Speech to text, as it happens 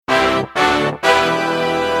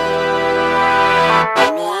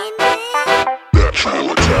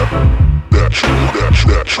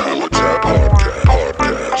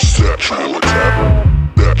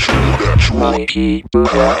JP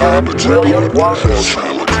Buddha and William Waffles.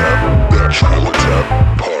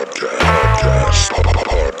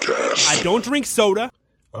 I don't drink soda.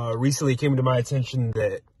 Recently it came to my attention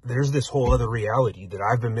that there's this whole other reality that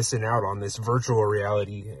I've been missing out on, this virtual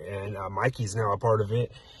reality, and Mikey's now a part of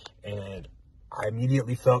it, and I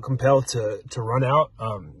immediately felt compelled to run out,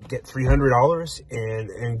 get $300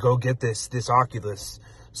 and go get this Oculus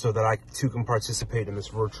so that I too can participate in this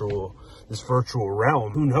virtual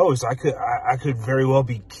realm. Who knows? I could very well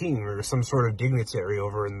be king or some sort of dignitary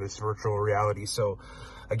over in this virtual reality. So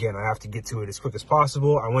again, I have to get to it as quick as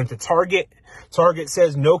possible. I went to Target. Target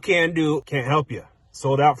says no can do, can't help you.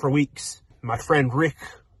 Sold out for weeks. My friend Rick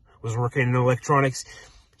was working in electronics.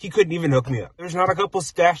 He couldn't even hook me up. There's not a couple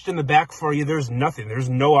stashed in the back for you. There's nothing. There's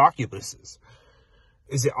no Oculuses.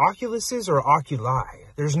 Is it Oculuses or Oculi?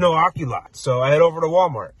 There's no Oculi. So I head over to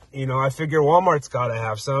Walmart. I figure Walmart's got to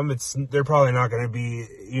have some. They're probably not going to be,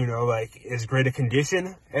 like as great a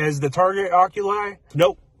condition as the Target Oculi.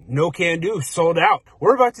 Nope. No can do. Sold out.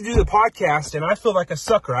 We're about to do the podcast, and I feel like a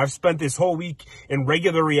sucker. I've spent this whole week in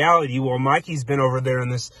regular reality while Mikey's been over there in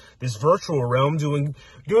this virtual realm doing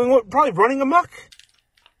what? Probably running amok.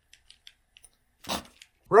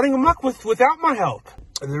 Running amok without my help.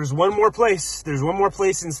 There's one more place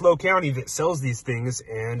in SLO County that sells these things,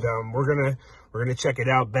 and we're gonna check it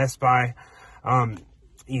out. Best Buy.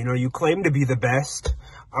 You claim to be the best.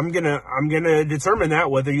 I'm gonna determine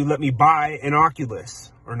that whether you let me buy an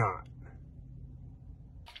Oculus or not.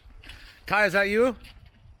 Ty, is that you?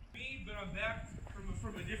 Me, but I'm back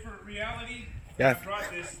from a different reality. Yeah. I brought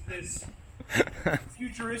this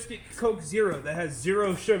futuristic Coke Zero that has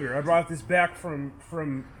zero sugar. I brought this back from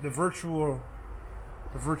the virtual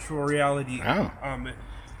reality. Oh.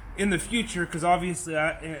 In the future, because obviously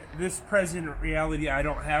this present reality, I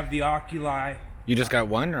don't have the Oculi. You just got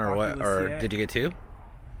one, or Oculus, what? Or yeah. did you get two?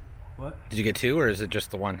 What? Did you get two, or is it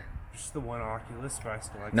just the one? Just the one Oculus, but I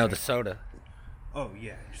still like No, it. the soda. Oh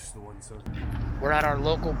yeah, just the one soda. We're at our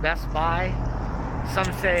local Best Buy.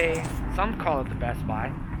 Some call it the Best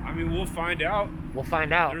Buy. I mean, we'll find out. We'll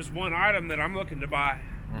find out. There's one item that I'm looking to buy,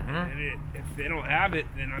 and if they don't have it,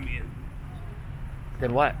 then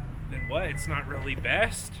Then what? then what? It's not really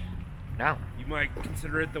best. No. You might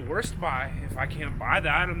consider it the worst buy if I can't buy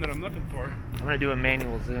the item that I'm looking for. I'm gonna do a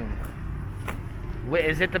manual zoom. Wait,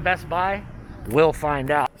 is it the Best Buy? We'll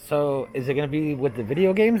find out. So, is it gonna be with the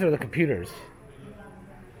video games or the computers?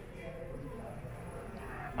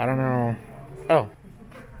 I don't know. Oh.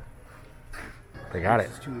 They got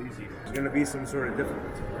it. It's too easy. There's gonna be some sort of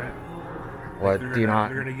difficulty, right? What, They're do you not...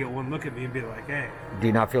 They're gonna get one look at me and be like, "Hey." Do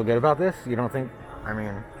you not feel good about this? You don't think... I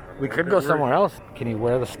mean, we could go somewhere else. Can you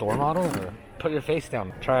wear the store model, or put your face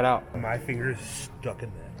down? Try it out. My finger's stuck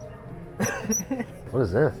in that. What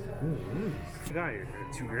is this? Get out of here,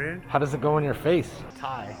 $2,000. How does it go in your face?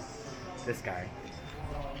 Ty, this guy,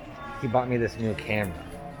 he bought me this new camera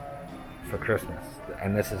for Christmas,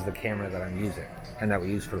 and this is the camera that I'm using and that we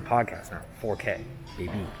use for the podcast now. 4K,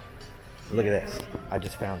 baby. Look at this. I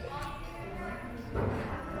just found it.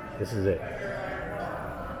 This is it.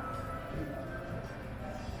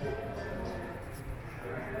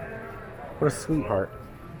 What a sweetheart.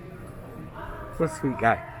 What a sweet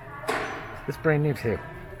guy. This brand new too.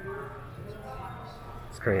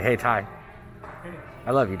 It's great. Hey Ty.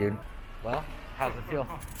 I love you, dude. Well, how's it feel?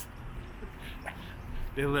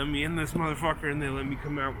 They let me in this motherfucker and they let me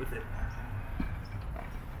come out with it.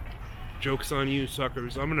 Joke's on you,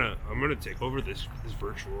 suckers. I'm gonna take over this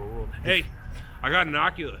virtual world. Hey, I got an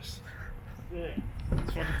Oculus.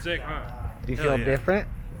 It's fucking sick, huh? Do you Hell feel yeah. different?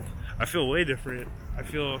 I feel way different. I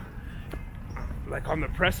feel like on the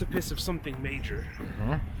precipice of something major.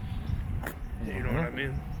 You know what I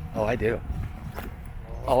mean? Oh, I do.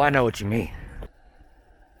 Oh, I know what you mean.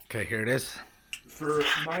 Okay, here it is. For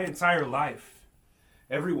my entire life,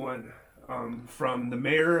 everyone, from the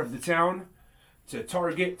mayor of the town to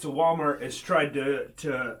Target to Walmart, has tried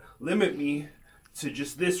to limit me to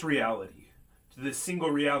just this reality, to this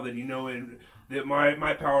single reality, knowing that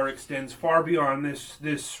my power extends far beyond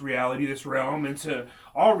this reality, this realm, into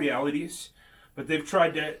all realities. But they've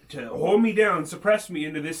tried to hold me down, suppress me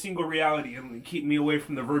into this single reality, and keep me away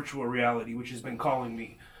from the virtual reality, which has been calling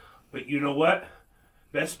me. But you know what?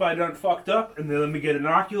 Best Buy done fucked up, and they let me get an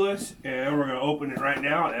Oculus, and we're gonna open it right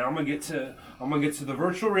now, and I'm gonna get to the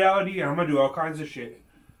virtual reality, and I'm gonna do all kinds of shit.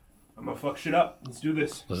 I'm gonna fuck shit up. Let's do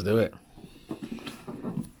this. Let's do it.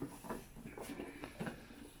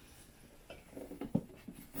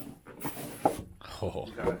 Oh.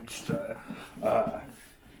 Got just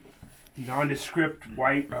nondescript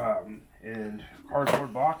white and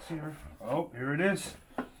cardboard box here. Oh, here it is.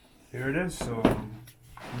 Here it is. So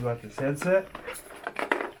You got this headset.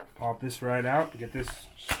 Pop this right out. Get this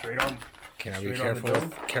straight on. Okay, now be straight on the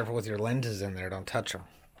dome. careful with your lenses in there. Don't touch them.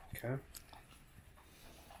 Okay.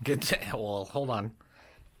 Well, hold on.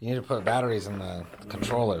 You need to put batteries in the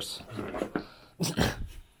controllers.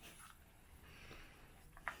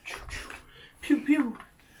 Pew pew.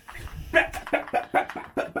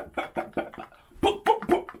 Boom boom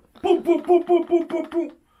boom boom boom boom boom boom boom boom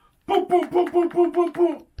boom boom boom boom boom boom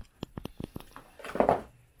boom.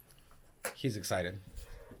 He's excited.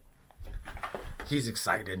 He's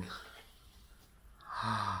excited.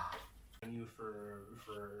 You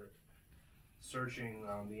for searching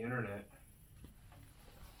on the internet.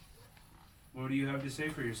 What do you have to say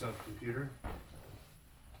for yourself, computer?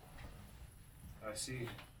 I see.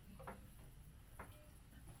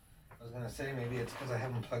 I was gonna say maybe it's because I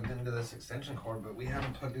haven't plugged into this extension cord, but we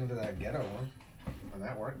haven't plugged into that ghetto one, and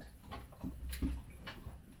that worked.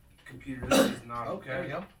 Computer, this is not Oh, okay. there we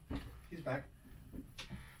go. He's back.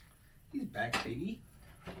 He's back, baby.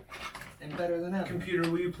 And better than ever. Computer,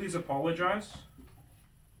 will you please apologize?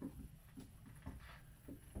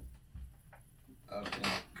 Okay.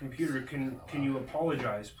 Computer, can you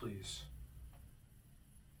apologize, please?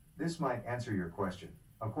 This might answer your question.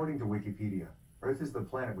 According to Wikipedia, Earth is the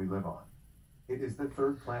planet we live on. It is the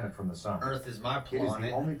third planet from the sun. Earth is my It is the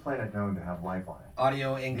planet. only planet known to have life on it.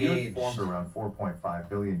 Audio The Earth engaged. formed around 4.5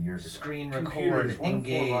 billion years ago. Screen Computer, record It is one of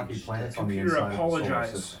 4 rocky engaged. planets on the Computer, inside of the solar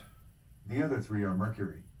apologize. system. The other 3 are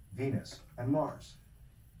Mercury, Venus, and Mars.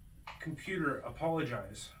 Computer,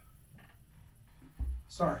 apologize.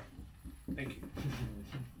 Sorry. Thank you.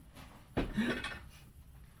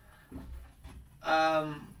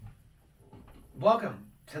 Welcome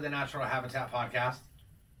to the Natural Habitat Podcast.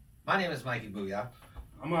 My name is Mikey Booyah,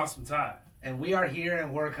 I'm Awesome Ty. and we are here,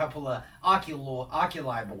 and we're a couple of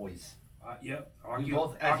oculi boys. Yep. We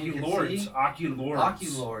both, as you can Oculords. see- Oculords.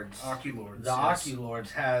 Oculords. Oculords. The yes.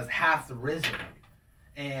 Oculords hath risen,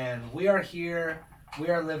 and we are here. We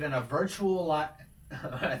are living a virtual life.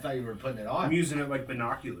 I thought you were putting it I'm on. using it like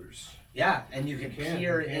binoculars. Yeah, and you can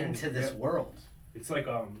peer you can, into this yeah. world. It's like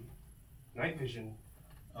night vision.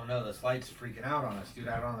 Oh no, this light's freaking out on us, dude.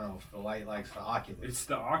 I don't know if the light likes the Oculus. It's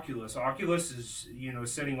the Oculus. Oculus is,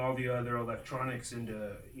 setting all the other electronics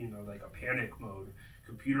into, like a panic mode.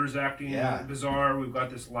 Computers acting Yeah. bizarre. We've got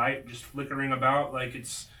this light just flickering about like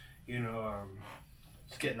it's,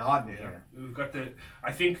 It's getting odd in here. We've got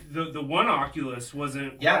I think the one Oculus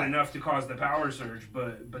wasn't quite enough to cause the power surge,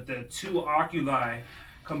 but the 2 Oculi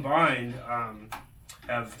combined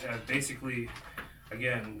have basically,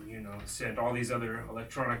 again, sent all these other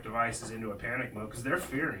electronic devices into a panic mode because they're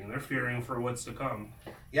fearing for what's to come.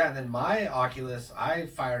 Yeah, and then my Oculus, I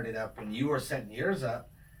fired it up when you were setting yours up,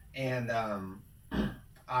 and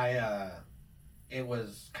it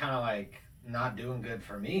was kind of like not doing good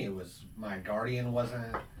for me. It was my Guardian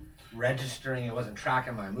wasn't registering, it wasn't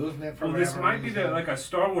tracking my movement for Well, this whatever might be reason. like a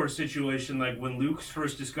Star Wars situation, like when Luke's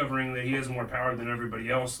first discovering that he has more power than everybody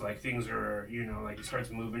else. Like things are, like he starts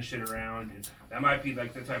moving shit around, and that might be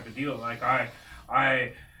like the type of deal. Like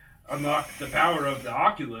I unlocked the power of the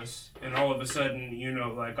Oculus, and all of a sudden,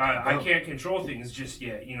 I can't control things just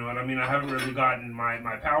yet. You know what I mean? I haven't really gotten my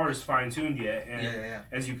powers fine tuned yet, and Yeah.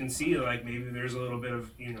 as you can see, like maybe there's a little bit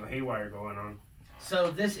of haywire going on.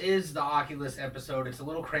 So this is the Oculus episode. It's a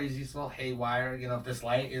little crazy, it's a little haywire. If this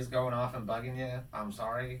light is going off and bugging you, I'm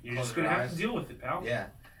sorry. You're Close just your gonna have eyes. to deal with it, pal. Yeah,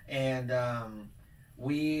 and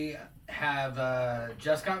we have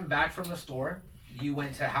just gotten back from the store. You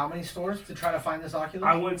went to how many stores to try to find this Oculus?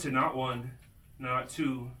 I went to not 1, not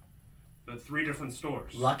 2, but 3 different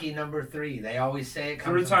stores. Lucky number 3. They always say it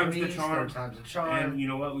comes Third in time's the threes, charm. Third time's the charm. And you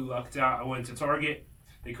know what? We lucked out. I went to Target.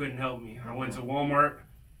 They couldn't help me. I went to Walmart.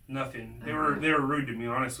 Nothing. They were rude to me.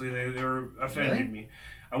 Honestly, they were offended Really? me.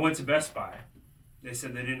 I went to Best Buy. They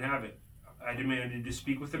said they didn't have it. I demanded to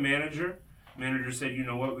speak with the manager. Manager said, "You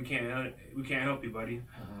know what? We can't help you, buddy."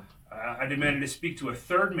 I demanded to speak to a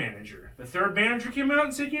third manager. The third manager came out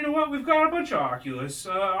and said, "You know what? We've got a bunch of Oculus.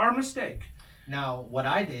 Our mistake." Now, what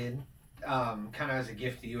I did, kind of as a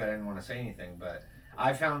gift to you, I didn't want to say anything, but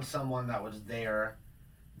I found someone that was there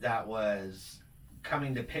that was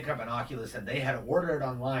coming to pick up an Oculus that they had ordered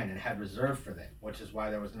online and had reserved for them, which is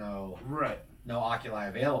why there was no Oculi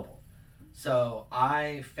available. So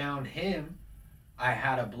I found him. I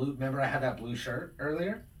had a blue. Remember, I had that blue shirt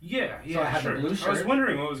earlier. Yeah, So I had the sure. blue I was shirt.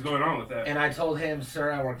 wondering what was going on with that. And I told him,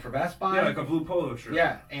 "Sir, I work for Best Buy." Yeah, like a blue polo shirt.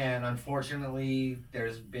 Yeah, and unfortunately,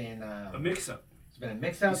 there's been A mix-up. It's been a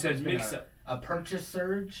mix-up. He said There's been mix-up. a purchase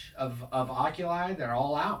surge of Oculi. They're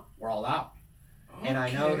all out. We're all out. And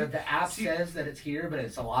I know Okay. that the app See- says that it's here, but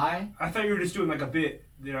it's a lie. I thought you were just doing like a bit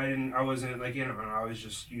that I wasn't like in on. I was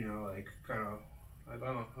just, like kind of like,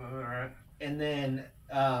 oh, all right. And then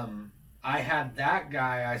I had that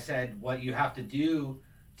guy, I said, what you have to do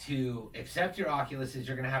to accept your Oculus is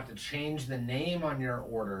you're going to have to change the name on your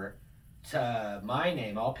order to my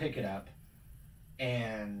name. I'll pick it up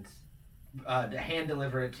and hand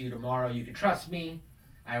deliver it to you tomorrow. You can trust me.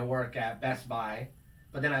 I work at Best Buy.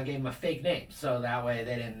 But then I gave him a fake name, so that way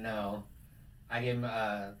they didn't know. I gave him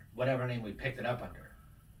whatever name we picked it up under.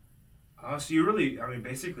 Oh, so you really,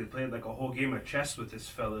 basically played like a whole game of chess with this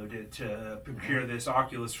fellow to procure this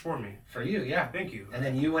Oculus for me. For you, yeah. Thank you. And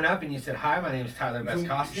then you went up and you said, "Hi, my name's Tyler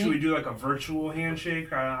Beskoski." Should we do like a virtual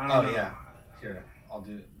handshake? I don't know. Yeah. Here, I'll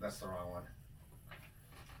do. That's the wrong one.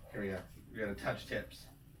 Here we go. We got to touch tips.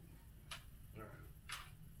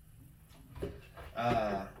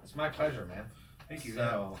 It's my pleasure, man. Thank you.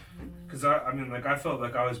 So, Because I felt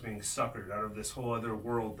like I was being suckered out of this whole other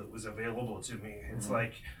world that was available to me. It's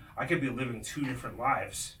like I could be living two different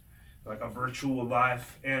lives, like a virtual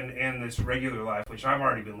life and this regular life, which I've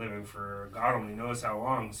already been living for God only knows how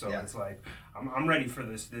long. So Yeah. it's like I'm ready for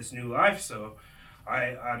this new life. So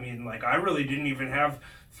I really didn't even have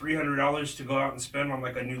 $300 to go out and spend on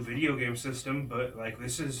like a new video game system, but like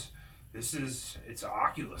this is it's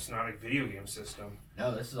Oculus, not a video game system.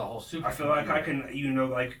 no, this is a whole super. I feel like I can,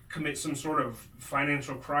 commit some sort of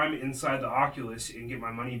financial crime inside the Oculus and get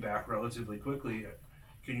my money back relatively quickly.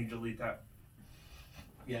 Can you delete that?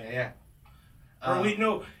 Yeah. Or wait,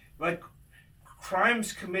 no, like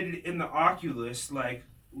crimes committed in the Oculus, like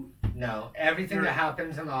No, everything that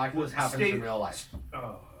happens in the Oculus happens in real life.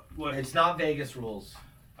 what? It's not Vegas rules.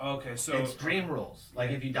 Okay, so It's dream rules.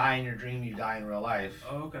 Like if you die in your dream, you die in real life.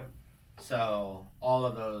 Oh, okay. So all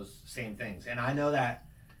of those same things. And I know that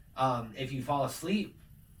if you fall asleep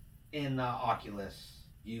in the Oculus,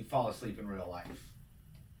 you fall asleep in real life,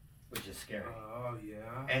 which is scary. Oh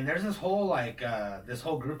yeah. And there's this whole this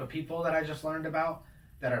whole group of people that I just learned about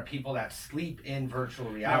that are people that sleep in virtual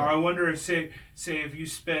Now I reality. wonder if say if you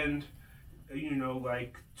spend,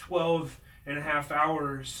 like 12 and a half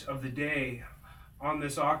hours of the day on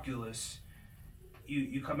this Oculus,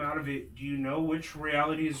 you come out of it. Do you know which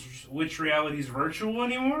reality is virtual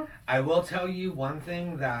anymore? I will tell you one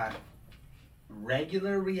thing, that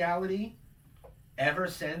regular reality, ever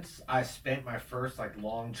since I spent my first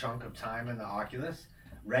long chunk of time in the Oculus,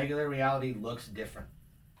 regular reality looks different.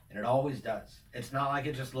 And it always does. It's not like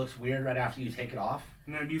it just looks weird right after you take it off.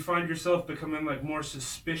 Now, do you find yourself becoming more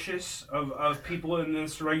suspicious of people in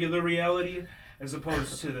this regular reality as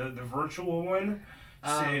opposed to the virtual one?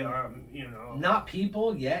 Not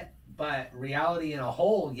people yet, but reality in a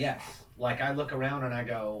whole, yes. Like I look around and I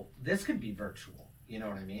go, this could be virtual. You know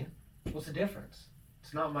what I mean? What's the difference?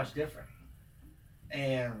 It's not much different.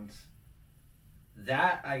 And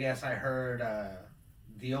that, I guess I heard,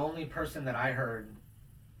 the only person that I heard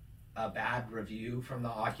a bad review from the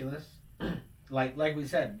Oculus, like we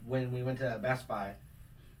said, when we went to Best Buy,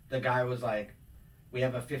 the guy was like, we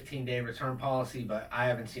have a 15-day return policy, but I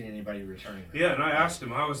haven't seen anybody returning them. Yeah, and I asked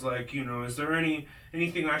him, I was like, is there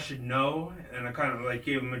anything I should know? And I kind of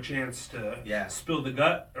gave him a chance to spill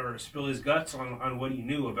his guts on what he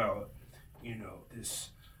knew about,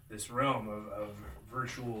 this realm of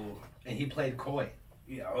virtual. And he played coy.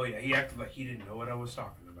 Yeah, oh yeah, he acted like he didn't know what I was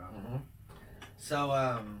talking about. Mm-hmm.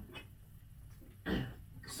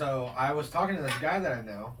 So I was talking to this guy that I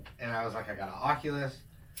know, and I was like, I got an Oculus,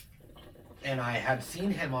 and I had seen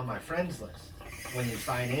him on my friends list. When you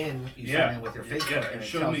sign in, sign in with your Facebook, and it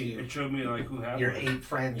showed me who had your one. 8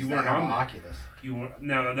 friends You that weren't have on an there. Oculus.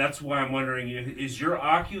 Now that's why I'm wondering: is your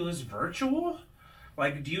Oculus virtual?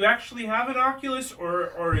 Do you actually have an Oculus,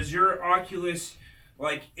 or is your Oculus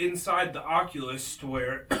inside the Oculus to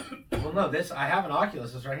where? Well, no, I have an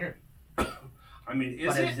Oculus. It's right here.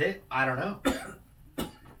 Is it? I don't know.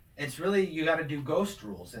 It's really, you got to do ghost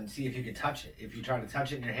rules and see if you can touch it. If you try to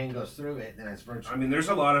touch it and your hand goes through it, then it's virtual. There's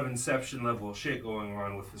a lot of Inception level shit going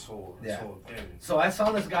on with this whole thing. So I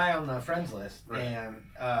saw this guy on the friends list, Right. and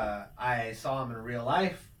I saw him in real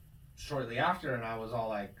life shortly after, and I was all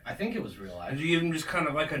like, I think it was real life. Did you give him just kind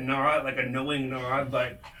of a nod, a knowing nod,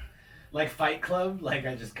 Like Fight Club, I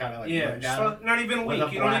just kind of yeah, looked just at him. not even a with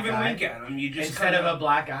wink. a You don't black even eye. wink at him. You just Instead kinda, of a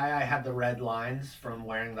black eye, I had the red lines from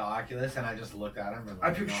wearing the Oculus, and I just looked at him. And I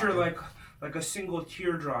picture nodded. like a single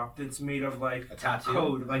teardrop that's made of a tattoo,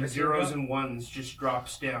 code, a zeros teardrop? and ones, just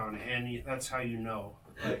drops down, and that's how you know.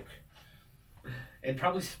 It'd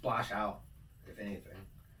probably splash out, if anything.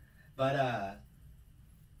 But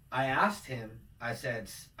I asked him. I said,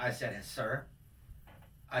 sir,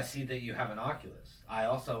 I see that you have an Oculus. I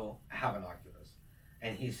also have an Oculus.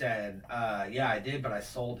 And he said, yeah, I did, but I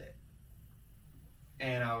sold it.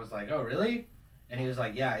 And I was like, oh, really? And he was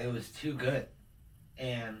like, yeah, it was too good.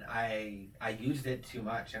 And I used it too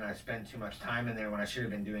much, and I spent too much time in there when I should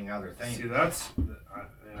have been doing other things. See, I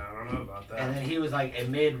don't know about that. And then he was like, it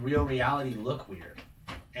made real reality look weird.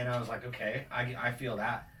 And I was like, okay, I feel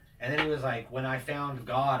that. And then he was like, when I found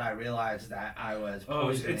God, I realized that I was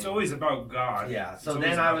poisoning. It's always about God. Yeah. So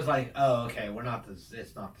then I was like, oh, okay,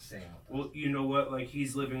 it's not the same. Well, you know what? Like,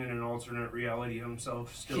 he's living in an alternate reality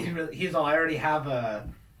himself still. He's all, I already have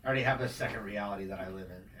this second reality that I live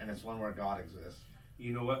in, and it's one where God exists.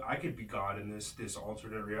 You know what? I could be God in this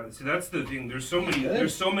alternate reality. See, that's the thing. There's so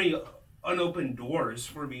many unopened doors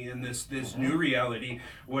for me in this new reality.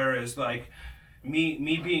 Whereas, like,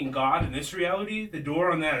 me being God in this reality, the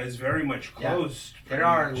door on that is very much closed. Yeah. There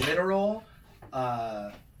are literal,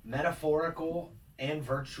 metaphorical, and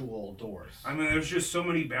virtual doors. I mean, there's just so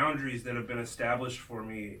many boundaries that have been established for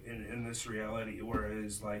me in this reality.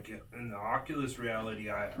 Whereas, like, in the Oculus reality,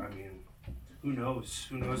 I mean, who knows?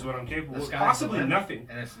 Who knows what I'm capable of? Possibly nothing.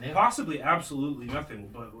 And it's new. Possibly absolutely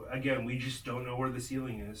nothing. But again, we just don't know where the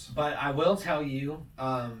ceiling is. But I will tell you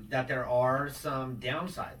that there are some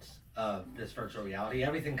downsides of this virtual reality.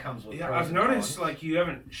 Everything comes with pros I've and noticed cons. like you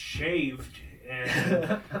haven't shaved,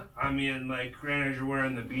 and I mean, like, granted you're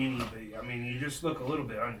wearing the beanie, but I mean, you just look a little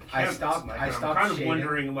bit unkempt. I stopped I'm kind of shaving.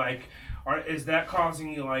 wondering, like, is that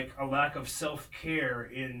causing you like a lack of self-care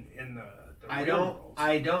in the real world?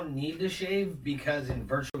 I don't need to shave because in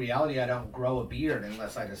virtual reality I don't grow a beard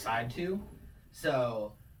unless I decide to.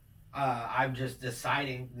 So I'm just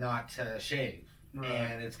deciding not to shave. Right.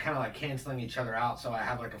 And it's kind of like canceling each other out, so I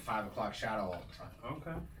have like a 5 o'clock shadow all the time.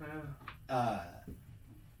 Okay. Yeah.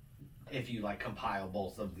 If you like compile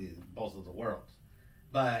both of the worlds,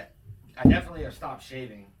 but I definitely have stopped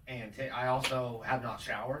shaving, and I also have not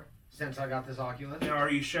showered since I got this Oculus. Now,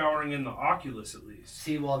 are you showering in the Oculus at least?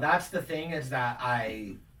 See, well, that's the thing is that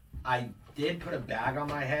I did put a bag on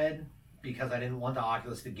my head because I didn't want the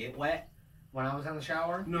Oculus to get wet when I was in the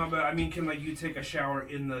shower. No, but I mean, can like you take a shower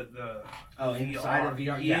in the inside of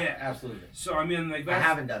VR? Yeah, absolutely. So I mean, like, I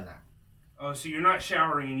haven't done that. Oh, so you're not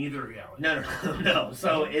showering in either reality? No.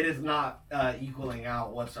 So it is not equaling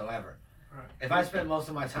out whatsoever. Right. If I spend most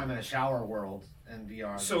of my time in a shower world in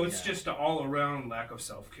VR, so it's just an all-around lack of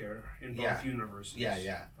self-care in both universes.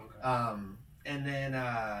 Yeah. Okay. And then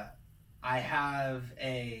I have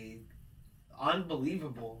a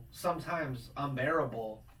unbelievable, sometimes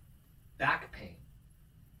unbearable back pain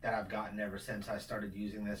that I've gotten ever since I started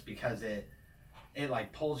using this because it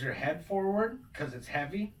like pulls your head forward because it's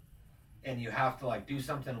heavy, and you have to like do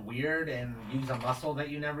something weird and use a muscle that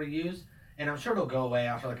you never use. And I'm sure it'll go away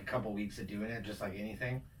after like a couple weeks of doing it, just like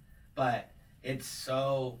anything. But it's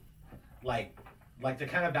so like the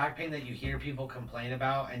kind of back pain that you hear people complain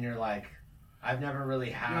about, and you're like, I've never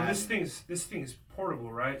really had. You know, this thing's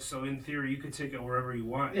portable, right? So in theory, you could take it wherever you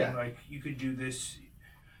want. Yeah. And, like, you could do this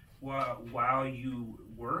while you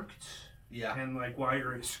worked. Yeah. And like while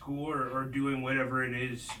you're at school or doing whatever it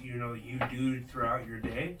is, you know, you do throughout your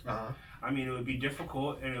day. Uh-huh. I mean, it would be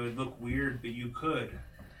difficult and it would look weird, but you could.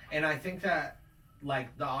 And I think that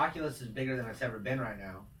like the Oculus is bigger than it's ever been right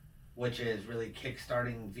now, which is really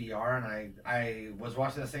kickstarting VR. And I was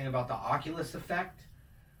watching this thing about the Oculus effect,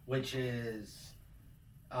 which is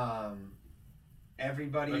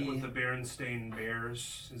everybody. Like with the Berenstain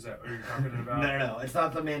Bears, is that what you're talking about? No, it's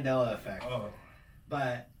not the Mandela effect. Oh.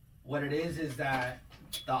 But what it is that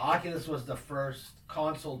the Oculus was the first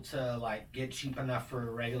console to like get cheap enough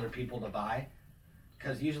for regular people to buy,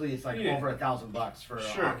 because usually it's like over $1,000 for an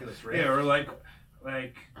Oculus Rift. Yeah, or like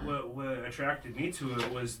what attracted me to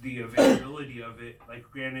it was the availability of it. Like,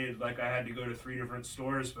 granted, like I had to go to 3 different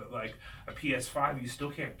stores, but like a PS5 you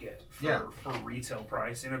still can't get for retail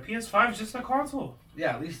price, and a PS5 is just a console.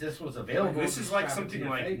 Yeah, at least this was available. Like, this is like something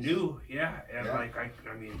like new, and like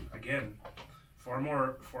I mean, again, far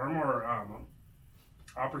more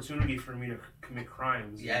opportunity for me to commit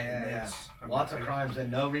crimes. Yeah. Lots of crimes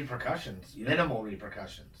and no repercussions, minimal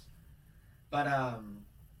repercussions. But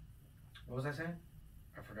what was I saying?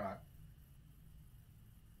 I forgot.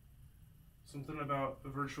 Something about the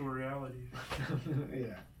virtual reality.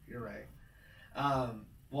 Yeah, you're right.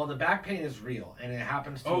 Well, the back pain is real, and it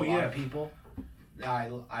happens to a lot of people.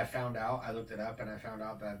 I found out. I looked it up, and I found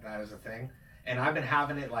out that is a thing. And I've been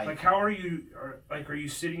having it like. Like, how are you? Are you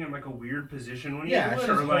sitting in like a weird position when you do it? It's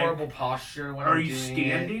or like horrible posture when are I'm you doing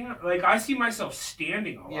standing? It. Like, I see myself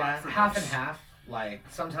standing a lot. Yeah, for half this. and half. Like,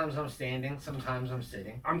 sometimes I'm standing, sometimes I'm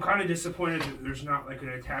sitting. I'm kind of disappointed that there's not like an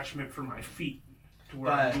attachment for my feet. to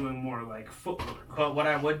where But- I'm doing more like footwork. But what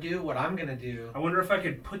I'm gonna do, I wonder if I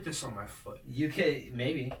could put this on my foot. you could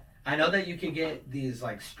maybe. I know that you could get these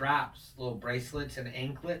like straps, little bracelets and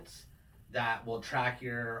anklets that will track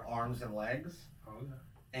your arms and legs, Oh,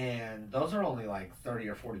 yeah. and those are only like $30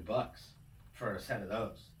 or $40 for a set of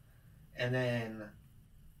those. And then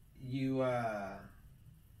you,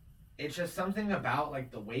 it's just something about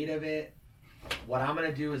like the weight of it. What I'm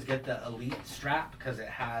gonna do is get the Elite strap because it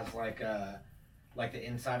has like the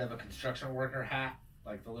inside of a construction worker hat,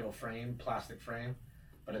 like the little frame, plastic frame,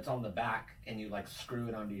 but it's on the back and you like screw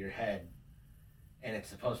it onto your head, and it's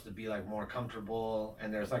supposed to be like more comfortable,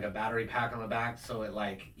 and there's like a battery pack on the back so it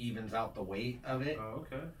like evens out the weight of it. Oh,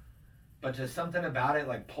 okay. But just something about it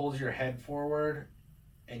like pulls your head forward,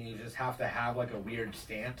 and you just have to have like a weird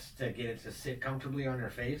stance to get it to sit comfortably on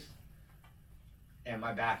your face. And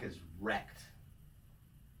my back is wrecked.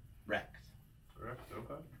 Correct.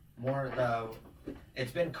 Okay. More though,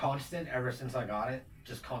 it's been constant ever since I got it.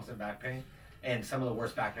 Just constant back pain, and some of the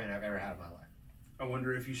worst back pain I've ever had in my life. I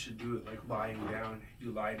wonder if you should do it like lying down.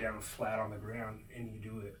 You lie down flat on the ground and you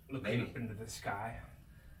do it looking Maybe. up into the sky.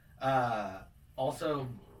 Also,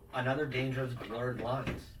 another danger is blurred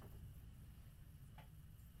lines.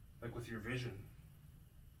 Like with your vision.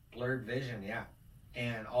 Blurred vision, yeah.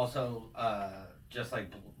 And also, just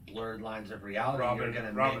like blurred lines of reality, you're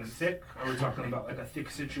gonna Robin mix. Thicke? Are we talking about like a thick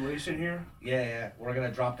situation here? Yeah, we're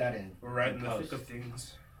gonna drop that in. We're right in the post. thick of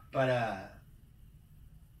things. But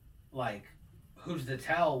like, who's to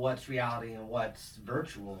tell what's reality and what's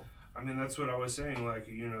virtual? I mean, that's what I was saying. Like,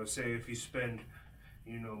 you know, say if you spend,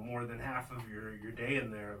 you know, more than half of your day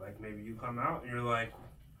in there, like maybe you come out and you're like,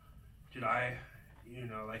 did I, you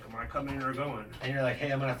know, like, am I coming or going? And you're like,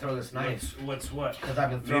 hey, I'm gonna throw this knife What's what? because I've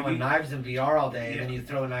been throwing Maybe- knives in VR all day, Yeah. and then you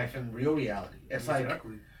throw a knife in real reality. It's like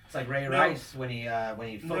Ray No. Rice when he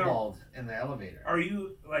footballed in the elevator. Are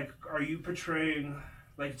you portraying,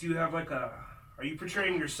 like, do you have like are you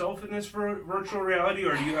portraying yourself in this virtual reality,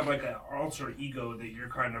 or do you have like an alter ego that you're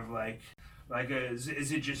kind of like is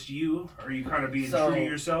it just you? Are you kind of being So- true to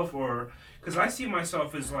yourself, or because I see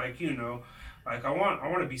myself as like, you know, like I want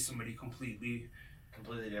to be somebody completely.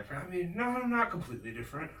 Completely different. I mean, no, I'm not completely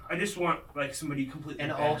different. I just want like somebody completely An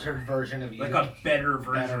better. altered version of you. Like a better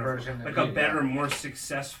version, version of like you, a better, yeah. more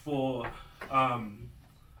successful,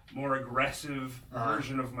 more aggressive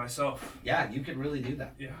version of myself. Yeah, you could really do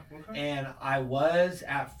that. Yeah. Okay. And I was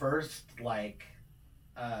at first like,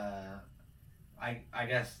 I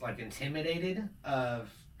guess like intimidated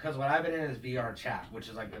because what I've been in is VR chat, which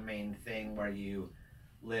is like the main thing where you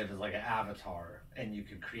live as like an avatar and you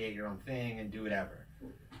could create your own thing and do whatever.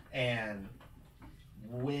 And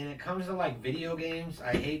when it comes to like video games,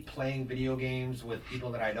 I hate playing video games with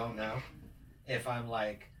people that I don't know. If I'm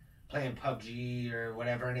like playing PUBG or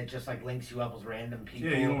whatever, and it just like links you up with random people.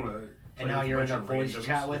 Yeah, you don't want to. And now you're in a voice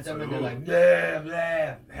chat with them, and they're like, "Oh." blah,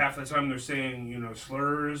 blah. half the time they're saying, you know,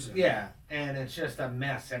 slurs. And, Yeah, and it's just a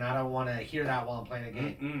mess, and I don't want to hear that while I'm playing a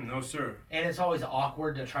game. No, sir. And it's always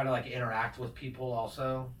awkward to try to like interact with people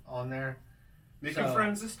also on there. Making So-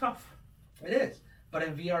 friends is tough. It is, but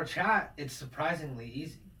in VR chat, it's surprisingly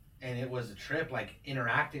easy, and it was a trip like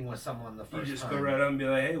interacting with someone the You first just time. go right up and be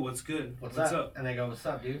like, hey, what's good? What's up? And they go, "What's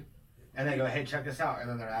up, dude?" And they go, "Hey, check this out," and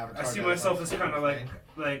then their avatar. I see does, myself like, as kind of thing.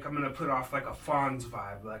 like I'm gonna put off like a Fonz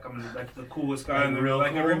vibe. Like I'm gonna like the coolest guy, Like and then real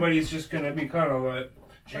like cool? everybody's just gonna be kind of like,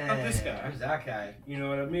 check out this Yeah, guy. Who's that guy? You know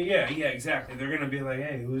what I mean? Yeah, exactly. They're gonna be like,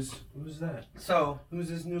 hey, who's that? So Who's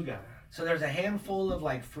this new guy? there's a handful of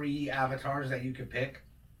like free avatars that you could pick.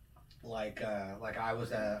 Like I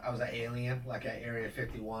was a alien, like an Area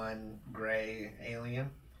 51 gray alien.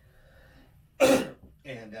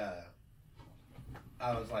 And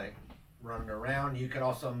I was like running around. You could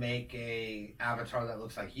also make a avatar that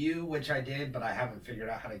looks like you, which I did, but I haven't figured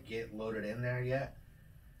out how to get loaded in there yet.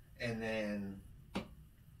 And then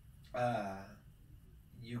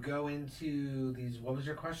you go into these, what was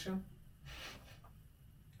your question?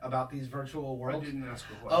 About these virtual I worlds? didn't ask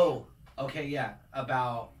a question. Oh, okay, yeah.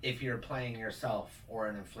 About if you're playing yourself or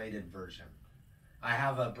an inflated version. I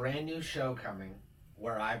have a brand new show coming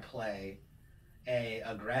where I play a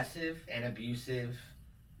aggressive and abusive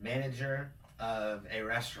manager of a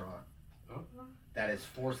restaurant Okay. that is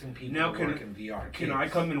forcing people Now, to can- work in VR. Can I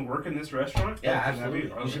come and work in this restaurant? Yeah, Can that absolutely.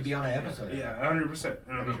 be- You should be on an episode. Yeah, 100%.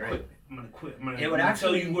 And I'm That'd be gonna great. quit. I'm gonna quit. I'm gonna, It would I'm gonna tell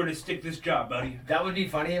actually- you where to stick this job, buddy. That would be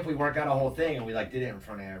funny if we worked out a whole thing and we like did it in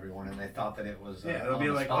front of everyone and they thought that it was Yeah, they'll on be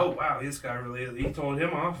the like, spot. oh wow, this guy really, he told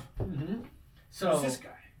him off. Mhm. So Who's this guy?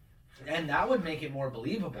 And that would make it more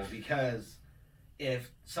believable because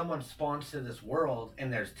if someone spawns to this world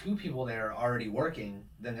and there's two people there already working,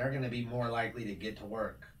 then they're going to be more likely to get to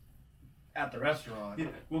work at the restaurant. Yeah,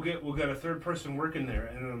 we'll get a third person working there,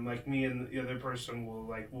 and then like me and the other person will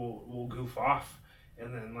we'll goof off,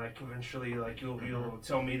 and then like eventually like you'll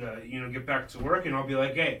tell me to get back to work, and I'll be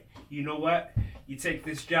like, hey, you know what? You take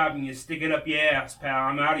this job and you stick it up your ass, pal.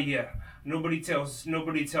 I'm out of here. Nobody tells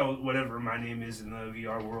whatever my name is in the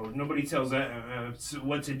VR world. Nobody tells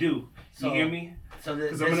what to do. You get me? So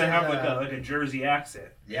because I'm gonna have like a Jersey accent.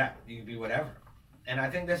 Yeah, you can be whatever. And I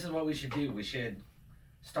think this is what we should do. We should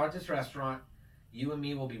start this restaurant. You and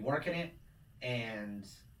me will be working it, and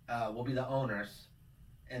we'll be the owners.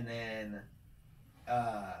 And then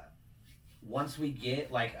once we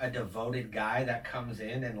get like a devoted guy that comes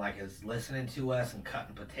in and like is listening to us and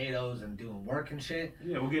cutting potatoes and doing work and shit.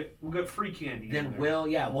 Yeah, we'll get free candy. Then we'll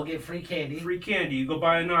get free candy. Free candy. You go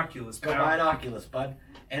buy an Oculus. Go buy an Oculus, bud.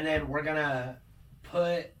 And then we're gonna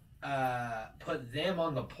put them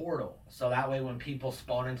on the portal, so that way when people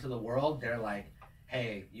spawn into the world, they're like,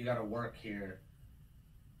 hey, you gotta work here.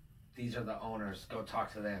 These are the owners. Go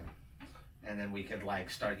talk to them. And then we could like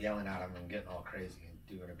start yelling at them and getting all crazy and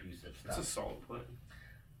doing abusive stuff. It's a solid plan.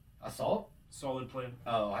 Assault? Solid plan.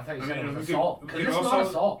 Oh, I thought you said it was we assault. Because it's not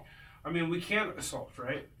assault. I mean, we can't assault,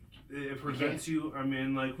 right? It prevents you. I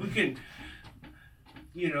mean, like we can.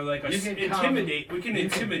 Like intimidate. We can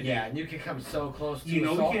intimidate. Yeah, and you can come so close to we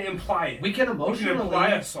assault. can imply it. We can emotionally imply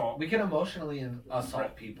assault. We can emotionally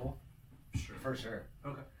assault people. Sure. For sure.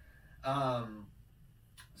 Okay.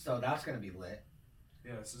 So that's gonna be lit.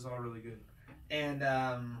 Yeah, this is all really good. And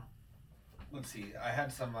let's see. I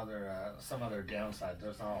had some other downsides.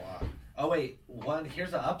 There's not a lot. Oh wait,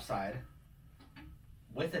 here's the upside.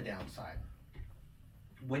 With a downside.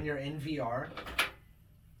 When you're in VR,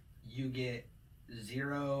 you get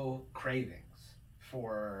 0 cravings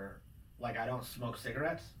for, like, I don't smoke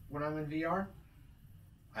cigarettes when I'm in VR.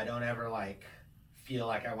 I don't ever like feel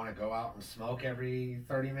like I want to go out and smoke every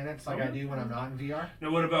 30 minutes like I do when I'm not in VR.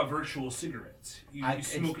 Now what about virtual cigarettes?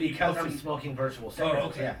 It's because I'm smoking virtual cigarettes. Oh,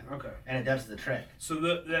 okay. Yeah. Okay. And it does the trick. So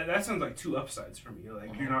that sounds like 2 upsides for me.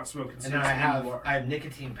 Like you're not smoking and cigarettes. And then I have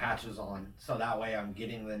nicotine patches on, so that way I'm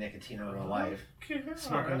getting the nicotine in real life. Okay.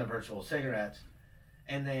 Smoking the virtual cigarettes.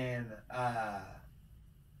 And then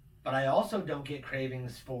but I also don't get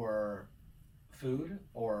cravings for food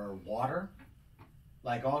or water.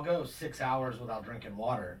 Like, I'll go 6 hours without drinking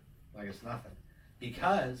water, like it's nothing.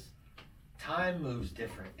 Because time moves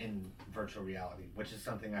different in virtual reality, which is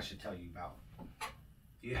something I should tell you about.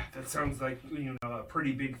 Yeah, that sounds like, a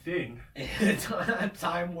pretty big thing.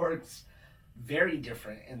 Time works very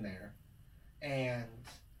different in there. And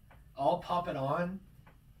I'll pop it on,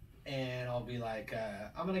 and I'll be like,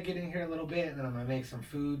 I'm going to get in here a little bit, and then I'm going to make some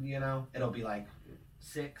food, It'll be like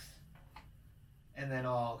 6. And then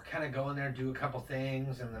I'll kind of go in there and do a couple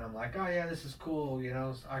things, and then I'm like, oh yeah, this is cool,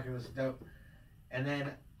 Oculus is dope. And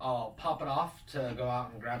then I'll pop it off to go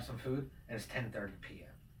out and grab some food, and it's 10:30 p.m.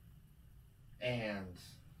 And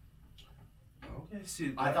okay,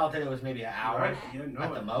 see, I thought that it was maybe an hour at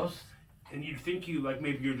the most. And you'd think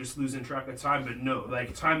maybe you're just losing track of time, but no,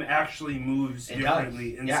 like time actually moves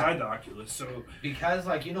differently inside the Oculus. So because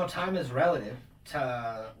time is relative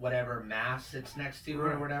to whatever mass it's next to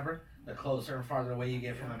or whatever. The closer and farther away you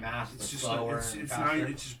get from a mass, the slower and faster.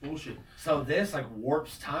 It's just bullshit. So this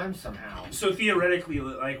warps time somehow. So theoretically,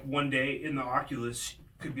 like one day in the Oculus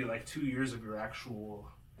could be like 2 years of your actual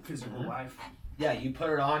physical life. Yeah, you put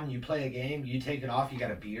it on, you play a game, you take it off, you got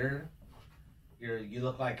a beard. You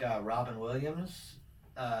look like Robin Williams.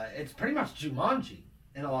 It's pretty much Jumanji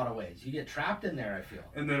in a lot of ways. You get trapped in there, I feel.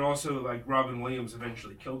 And then also, like, Robin Williams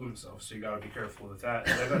eventually killed himself, so you got to be careful with that.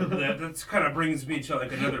 That kind of brings me to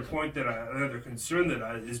like another point another concern that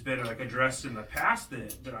has been like addressed in the past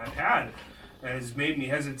that I've had, and has made me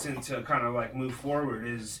hesitant to kind of like move forward.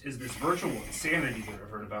 Is this virtual insanity that I've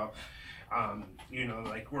heard about?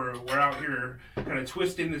 Like we're out here kind of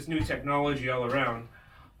twisting this new technology all around.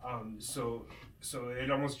 So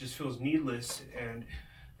it almost just feels needless, and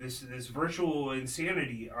this virtual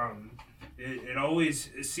insanity, it always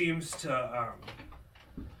seems to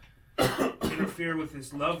interfere with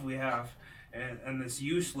this love we have, and this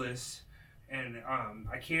useless, and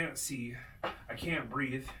I can't see, I can't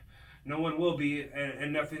breathe, no one will be,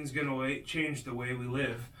 and nothing's gonna change the way we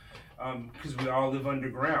live, because we all live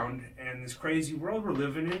underground, and this crazy world we're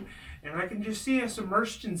living in. And I can just see us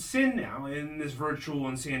immersed in sin now, in this virtual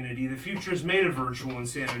insanity. The future is made of virtual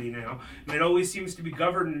insanity now. And it always seems to be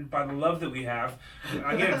governed by the love that we have.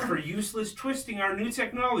 Again, for useless twisting our new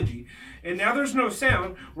technology. And now there's no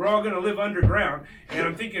sound. We're all going to live underground. And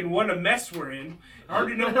I'm thinking, what a mess we're in. I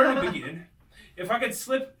already know where to begin. if I could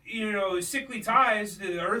slip, sickly ties that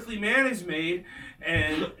the earthly man has made,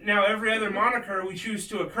 and now every other moniker we choose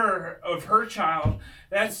to occur of her child,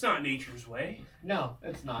 that's not nature's way. No,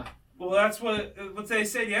 it's not. Well, that's what they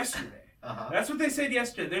said yesterday. Uh-huh. That's what they said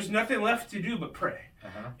yesterday. There's nothing left to do but pray.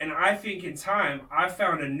 Uh-huh. And I think in time, I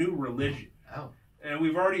found a new religion. Oh. And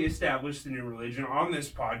we've already established a new religion on this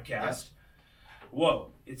podcast. Yes.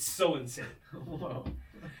 Whoa, it's so insane. Whoa.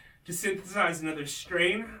 To synthesize another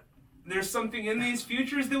strain, there's something in these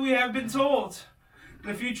futures that we have been told.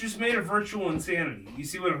 The future's made of virtual insanity. You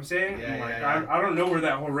see what I'm saying? Yeah. I don't know where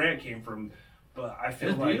that whole rant came from, but I It feel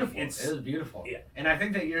was like beautiful. it's... It was beautiful. Yeah. And I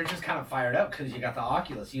think that you're just kind of fired up because you got the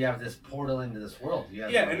Oculus. You have this portal into this world.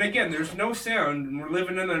 And again, there's no sound, and we're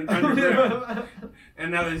living in an underground.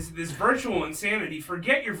 And now this virtual insanity.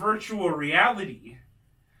 Forget your virtual reality.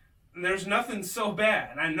 And there's nothing so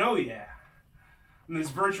bad. I know, yeah. And this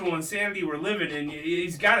virtual insanity we're living in,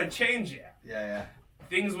 he's got to change it. Yeah.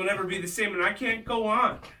 Things will never be the same, and I can't go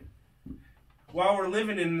on while we're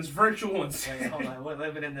living in this virtual insanity. Wait, hold on. We're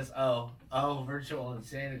living in this virtual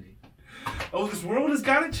insanity. Oh, this world has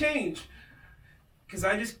got to change, because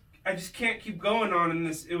I just can't keep going on in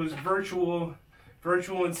this. It was virtual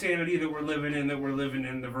insanity that we're living in.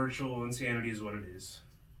 The virtual insanity is what it is.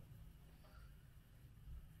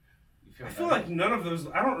 I feel like none of those.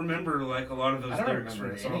 I don't remember like a lot of those I don't lyrics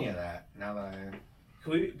remember from the any song. of that. Now that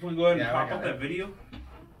Can we go ahead and Yeah, pop I up got that video?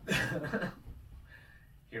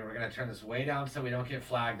 Here, we're gonna turn this way down so we don't get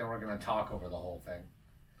flagged, and we're gonna talk over the whole thing.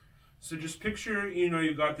 So just picture,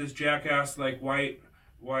 you got this jackass like white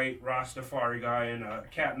Rastafari guy in a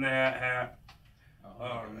Cat in the Hat,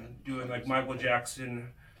 doing like Michael Jackson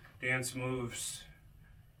dance moves,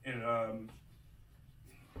 in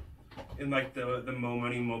like the Mo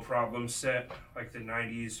Money Mo Problem set, like the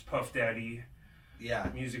 '90s Puff Daddy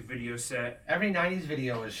music video set. Every '90s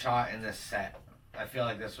video was shot in this set. I feel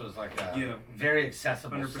like this was like a very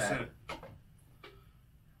accessible 100%. set.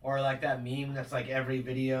 Or like that meme that's like every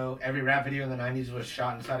rap video in the '90s was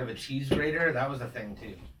shot inside of a cheese grater. That was a thing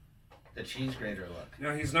too. The cheese grater look.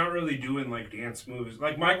 No, he's not really doing like dance moves.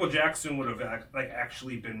 Like Michael Jackson would have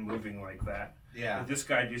actually been moving like that. Yeah. But this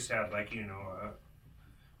guy just had like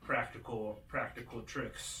practical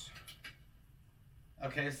tricks.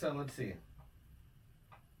 Okay, so let's see.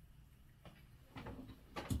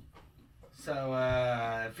 So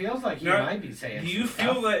it feels like you Now, might be saying. Do you some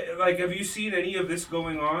feel stuff. like have you seen any of this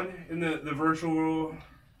going on in the virtual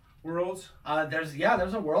world? There's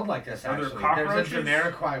a world like this Are there actually. cockroaches? There's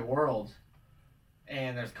a Jamiroquai world,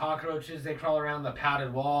 and there's cockroaches. They crawl around the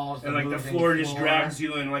padded walls. And like the floor just drags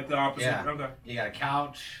you in like the opposite. Yeah. Okay. You got a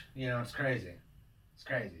couch. It's crazy. It's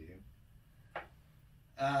crazy, dude.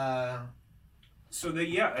 So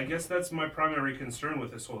I guess that's my primary concern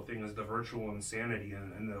with this whole thing is the virtual insanity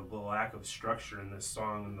and the lack of structure in this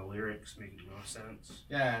song and the lyrics making no sense.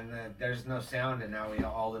 Yeah, and there's no sound, and now we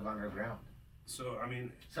all live underground. So I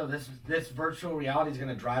mean, So this virtual reality is going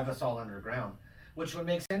to drive us all underground, which would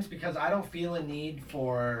make sense because I don't feel a need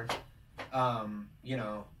for,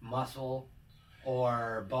 muscle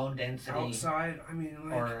or bone density outside. I mean,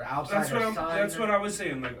 like, or outside or sun. That's what I was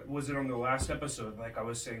saying. Like, was it on the last episode? Like, I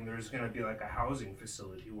was saying, there's gonna be like a housing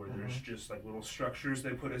facility where there's just like little structures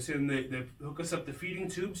they put us in. They hook us up to feeding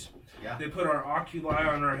tubes. Yeah. They put our oculi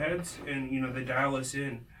on our heads, and they dial us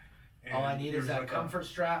in. And All I need is there's that like comfort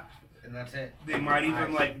strap, and that's it. They might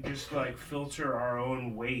even just filter our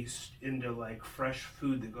own waste into like fresh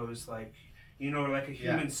food that goes like like a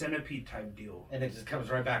human centipede type deal. And it just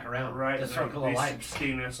comes right back around. Right, The circle of life.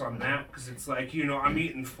 Sustain us on that because it's like I'm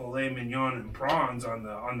eating filet mignon and prawns on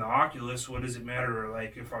the Oculus. What does it matter?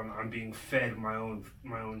 Like if I'm being fed my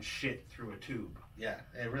own shit through a tube. Yeah,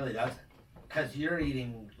 it really doesn't. Because you're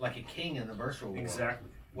eating like a king in the virtual world.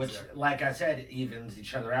 Exactly. Which, like I said, evens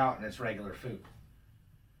each other out, and it's regular food.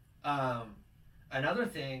 Another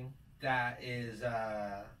thing that is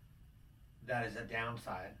a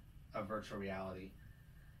downside of virtual reality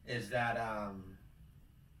is that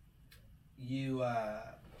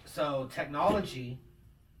so technology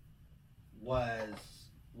was,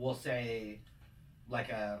 we'll say, like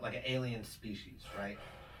an alien species, right?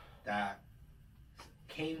 That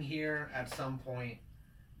came here at some point,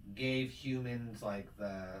 gave humans like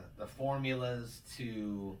the formulas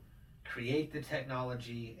to create the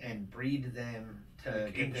technology and breed them to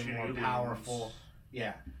Like get them ancient more aliens. powerful.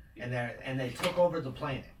 Yeah. And they took over the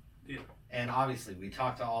planet. Yeah. And obviously we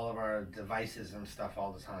talk to all of our devices and stuff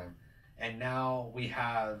all the time. And now we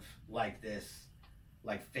have like this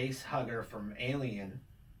like face hugger from Alien,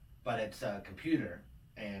 but it's a computer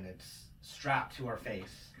and it's strapped to our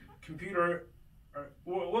face. Computer,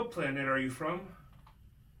 what planet are you from?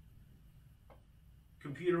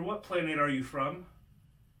 Computer, what planet are you from?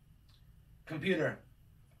 Computer,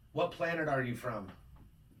 what planet are you from?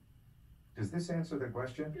 Does this answer the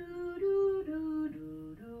question?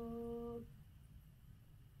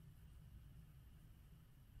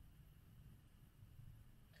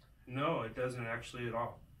 No, it doesn't actually at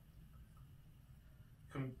all.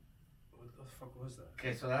 What the fuck was that?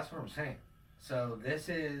 Okay, so that's what I'm saying. So this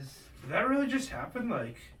is, Did that really just happen?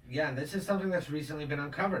 Like, yeah, and this is something that's recently been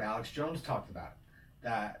uncovered. Alex Jones talked about it.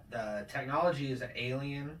 That the technology is an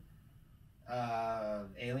alien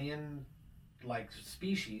like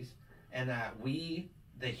species, and that we,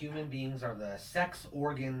 the human beings, are the sex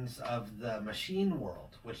organs of the machine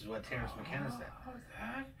world, which is what Terrence McKenna said.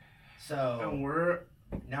 that? And So we're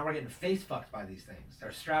now we're getting face fucked by these things.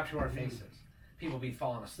 They're strapped to our faces. People be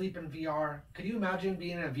falling asleep in VR. Could you imagine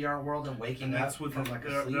being in a VR world and waking and up that's what from like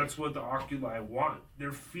a sleep? that's what the Oculi want.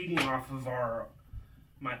 They're feeding off of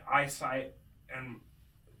my eyesight and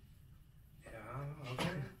okay.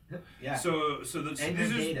 Yeah. So And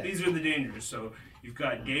these your data. these are the dangers. So you've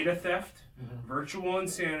got data theft, Mhm. virtual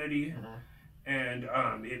insanity, Mhm.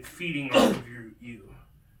 and it feeding off of you.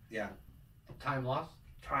 Yeah. Time loss.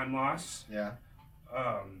 Time loss. Yeah.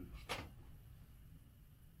 Um,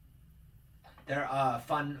 They're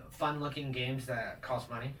fun looking games that cost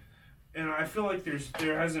money. and I feel like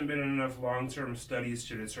there hasn't been enough long-term studies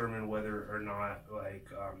to determine whether or not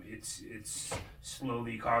it's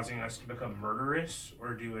slowly causing us to become murderous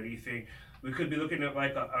or do anything. We could be looking at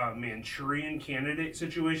like a Manchurian Candidate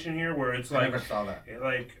situation here, where it's I like never saw that.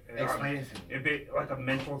 Explain it to me. like a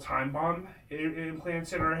mental time bomb it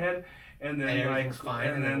implants in our head, and then And like everything's fine,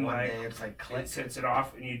 and then one day it's like it click. sets it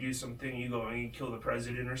off, and you do something, you go and you kill the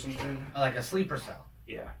president or something. Like a sleeper cell.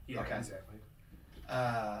 Yeah, Okay. exactly.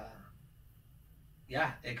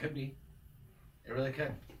 Yeah, it could be. It really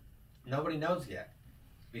could. Nobody knows yet,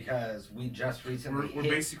 because we just recently We're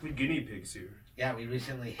basically guinea pigs here. yeah, we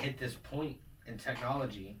recently hit this point in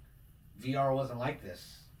technology. VR wasn't like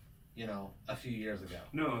this, a few years ago.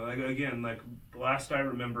 No, like again, like last I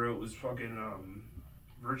remember, it was fucking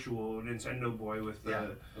virtual Nintendo Boy with the Yeah,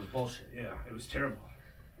 it was bullshit. yeah, it was terrible.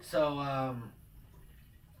 So,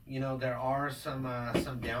 there are some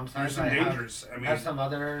downsides. There's some I dangers. I have mean, some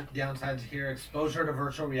other downsides here. Exposure to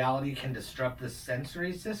virtual reality can disrupt the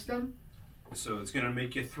sensory system. so it's gonna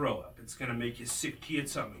make you throw up. It's gonna make you sick to your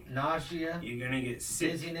tummy. Nausea. You're gonna get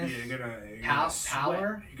sick. Dizziness. You're gonna sweat.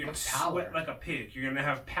 Pallor? You're gonna What's sweat pallor? like a pig. You're gonna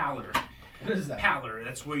have pallor. What is that? Pallor.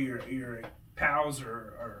 That's where your pals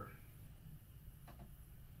are.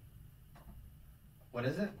 What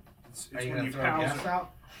is it? It's Are you when gonna your throw pals guests are,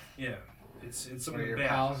 out? Yeah, it's Where something your bad.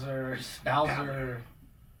 pals are spouse or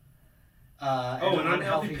Oh, an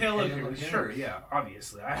unhealthy pale appearance. Sure, yeah,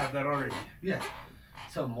 obviously. I have that already. Yeah.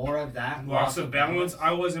 So more of that. Loss of balance.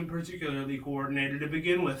 I wasn't particularly coordinated to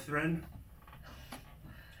begin with, friend.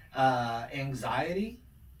 Anxiety.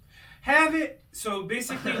 Have it. So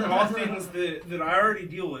basically all things that I already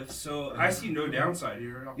deal with, so I see no downside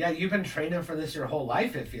here at all. Yeah, you've been training for this your whole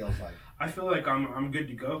life, it feels like. I feel like I'm good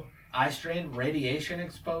to go. Eye strain, radiation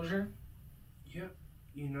exposure. Yeah.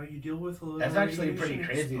 You deal with a little That's actually pretty radiation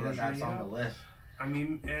crazy that exposure, that's on the list. I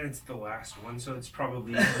mean, and it's the last one, so it's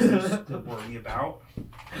probably just to worry about.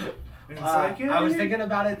 And it's I was thinking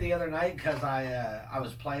about it the other night because I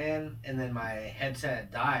was playing and then my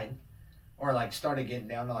headset died, or like started getting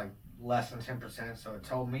down to like less than 10%. So it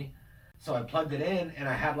told me. So I plugged it in and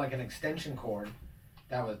I had like an extension cord,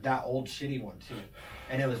 that was that old shitty one too,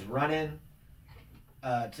 and it was running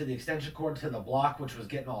to the extension cord to the block, which was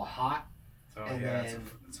getting all hot. Oh and yeah, then-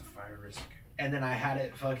 it's a fire risk. And then I had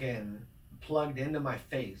it fucking plugged into my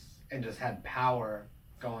face and just had power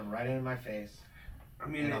going right into my face. I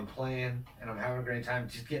mean, And I'm playing and I'm having a great time,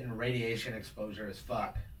 just getting radiation exposure as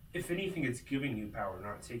fuck. if anything, it's giving you power,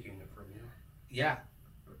 not taking it from you. Yeah,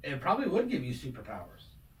 it probably would give you superpowers.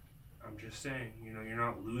 I'm just saying, you're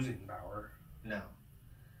not losing power. No.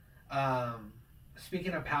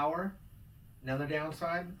 Speaking of power, another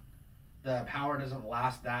downside, the power doesn't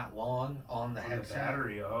last that long on the On the headset.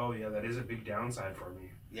 battery, oh yeah, that is a big downside for me.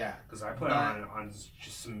 Yeah. Because I play But- on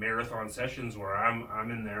just some marathon sessions where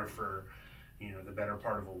I'm in there for, the better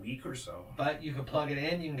part of a week or so. But you could plug it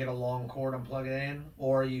in, you can get a long cord and plug it in,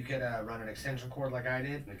 or you could run an extension cord like I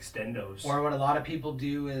did. And extendos. Or what a lot of people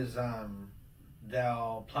do is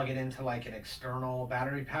they'll plug it into like an external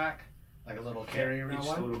battery pack, like a little carry around Each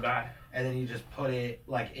one, little guy. and then you just put it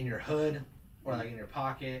like in your hood or like in your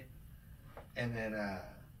pocket, and then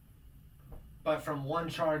but from one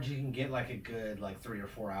charge you can get like a good like 3 or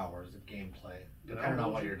 4 hours of gameplay, depending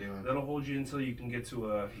on what you're doing. That'll hold you until you can get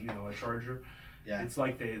to a charger. Yeah. It's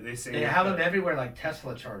like they say They have them everywhere, like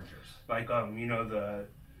Tesla chargers. like you know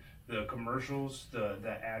the commercials,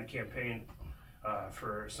 the ad campaign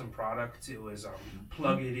for some product. It was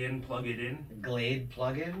plug it in. Glade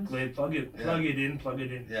plugins. Glade plug it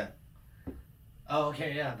in. Yeah. Oh,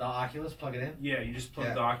 okay, yeah. The Oculus, plug it in. Yeah, you just plug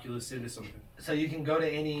Yeah. the Oculus into something. So you can go to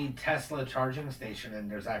any Tesla charging station,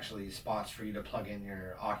 and there's actually spots for you to plug in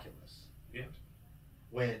your Oculus. Yeah.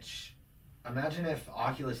 Which, imagine if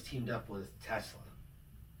Oculus teamed up with Tesla.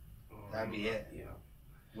 That'd be it. Yeah.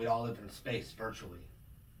 We'd all live in space virtually.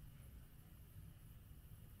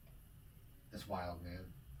 It's wild, man.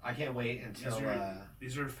 I can't wait until.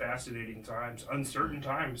 These are fascinating times, uncertain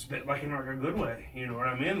times, but like in like a good way. You know what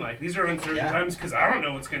I mean? Like these are uncertain times because I don't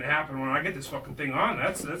know what's gonna happen when I get this fucking thing on.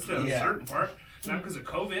 That's the uncertain part. Not because of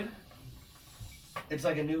COVID. It's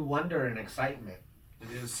like a new wonder and excitement. It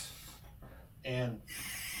is. And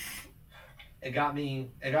it got me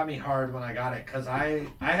hard when I got it because I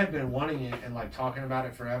had been wanting it and like talking about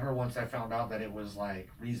it forever once I found out that it was like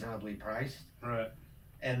reasonably priced. Right.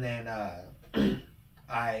 And then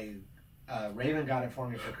Raven got it for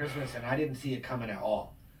me for Christmas, and I didn't see it coming at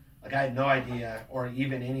all. Like I had no idea, or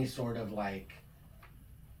even any sort of like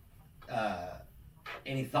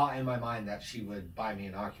any thought in my mind that she would buy me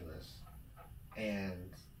an Oculus.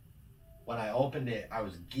 And when I opened it, I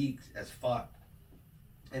was geeked as fuck.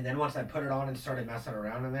 And then once I put it on and started messing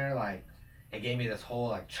around in there, like it gave me this whole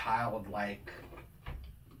like childlike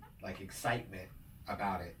like excitement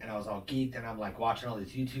about it, and I was all geeked, and I'm like watching all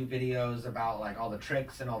these YouTube videos about like all the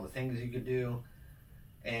tricks and all the things you could do,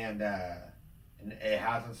 and it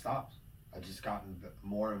hasn't stopped. I've just gotten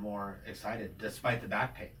more and more excited despite the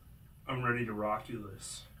back pain. I'm ready to rock you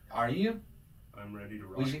this. Are you? I'm ready to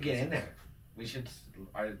rock. We should get in there. We should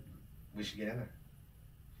get in there.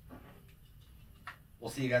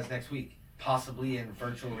 We'll see you guys next week, possibly in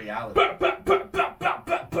virtual reality.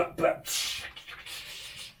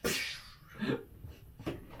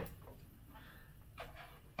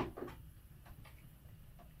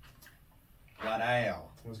 What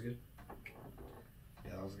ale? That was good.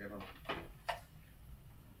 Yeah, that was a good one.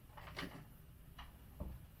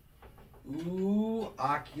 Ooh,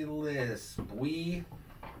 Oculus, boy.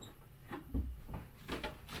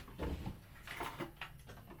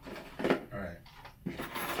 Alright.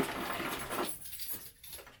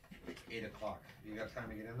 8 o'clock. You got time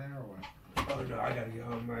to get in there or what? Oh no, I gotta get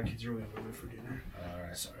home. My kids are waiting for me for dinner.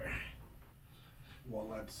 Alright. Sorry. Well,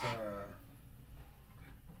 let's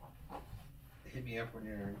hit me up when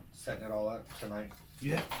you're setting it all up tonight.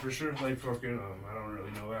 Yeah, for sure. Like fucking, I don't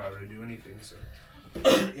really know how to do anything, so.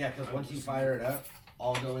 Yeah, because once you fire it up,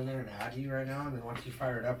 I'll go in there and add you right now, and then once you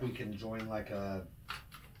fire it up, we can join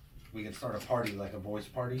we can start a party, like a voice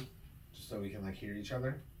party, just so we can like hear each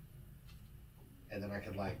other. And then I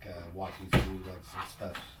could like walk you through like some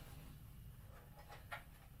stuff.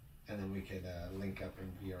 And then we could link up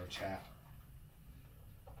in VR chat.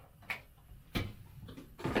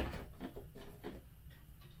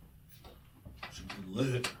 Should be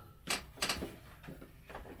lit.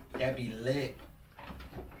 That'd be lit.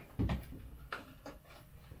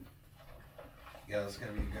 Yeah, it's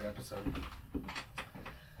gonna be a good episode.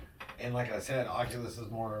 And like I said, Oculus is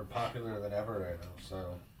more popular than ever right now,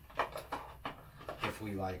 so if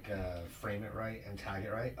we like frame it right and tag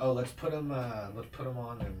it right. Oh, let's put them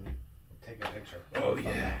on and take a picture. Oh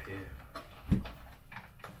yeah, yeah.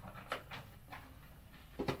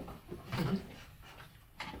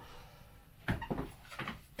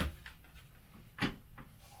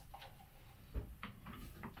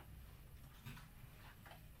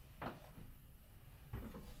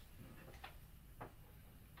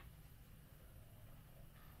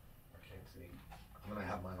 I'm gonna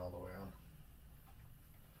have mine all the way on.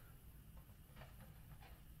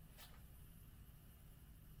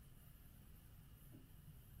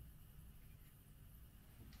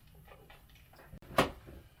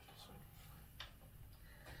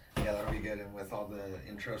 Yeah, that'll be good. And with all the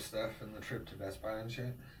intro stuff and the trip to Best Buy and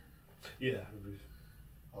shit, Yeah.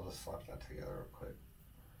 I'll just slap that together real quick.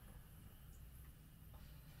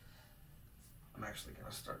 I'm actually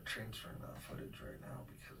gonna start transferring that footage right now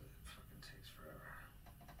because it fucking takes forever.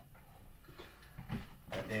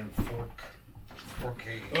 That damn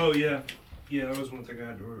 4K. Oh yeah. Yeah, that was one thing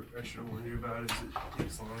I should have warned you about. Is it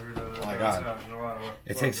takes longer to. Oh my God. Out and a lot of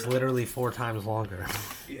It takes literally 4 times longer.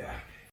 Yeah.